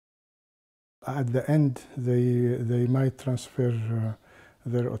At the end, they might transfer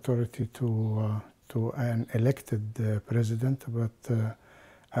their authority to an elected president, but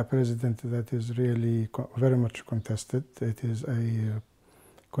a president that is really very much contested. It is a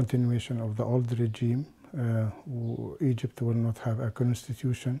continuation of the old regime. Egypt will not have a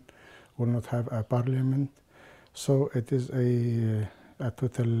constitution, will not have a parliament. So it is a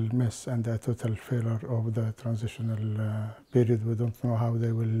total mess and a total failure of the transitional period. We don't know how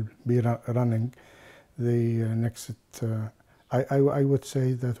they will be running the next. I would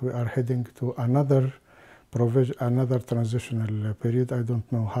say that we are heading to another transitional period. I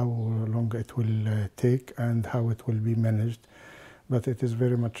don't know how long it will take and how it will be managed, but it is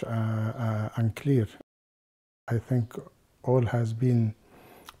very much unclear. I think all has been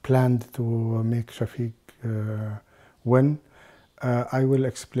planned to make Shafiq win. I will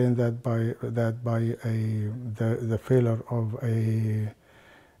explain that by the failure of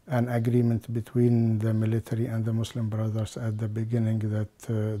an agreement between the military and the Muslim Brothers at the beginning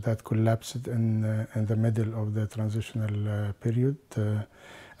that collapsed in the middle of the transitional period,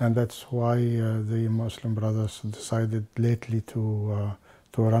 and that's why the Muslim Brothers decided lately to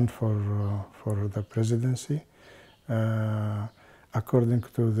run for the presidency. According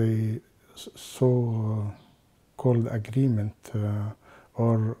to the so-called agreement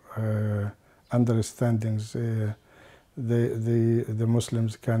or understandings, the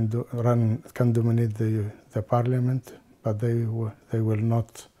Muslims can dominate the parliament, but they will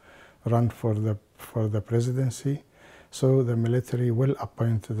not run for the presidency. So the military will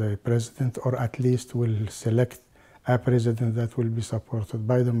appoint the president, or at least will select a president that will be supported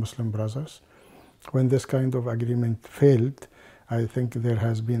by the Muslim Brothers. When this kind of agreement failed, I think there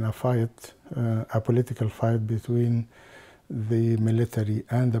has been a fight, a political fight between the military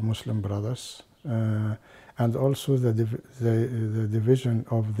and the Muslim Brothers, and also the division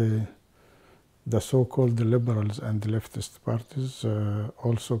of the so-called liberals and leftist parties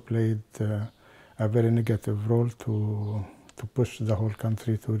also played a very negative role to push the whole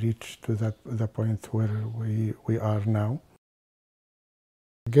country to reach to the point where we are now.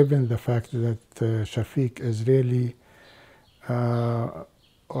 Given the fact that Shafiq is really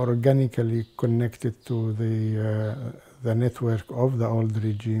organically connected to the network of the old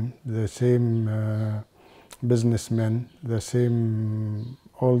regime, the same businessmen, the same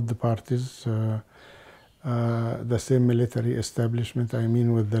old parties, the same military establishment. I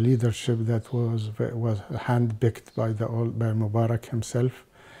mean, with the leadership that was handpicked by Mubarak himself.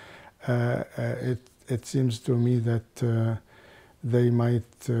 It seems to me that they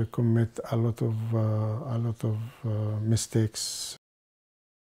might commit a lot of mistakes.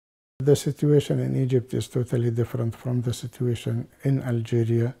 The situation in Egypt is totally different from the situation in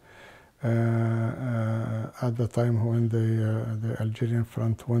Algeria at the time when the Algerian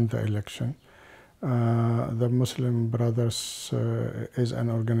Front won the election. The Muslim Brothers is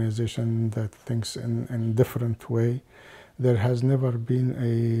an organization that thinks in a different way. There has never been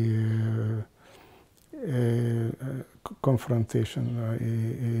a confrontation, a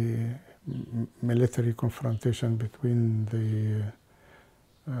military confrontation between the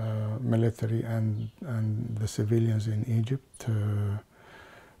military and the civilians in Egypt.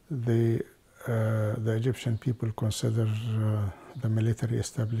 The Egyptian people consider the military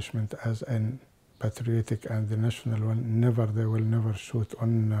establishment as an patriotic and the national one. They will never shoot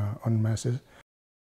on masses.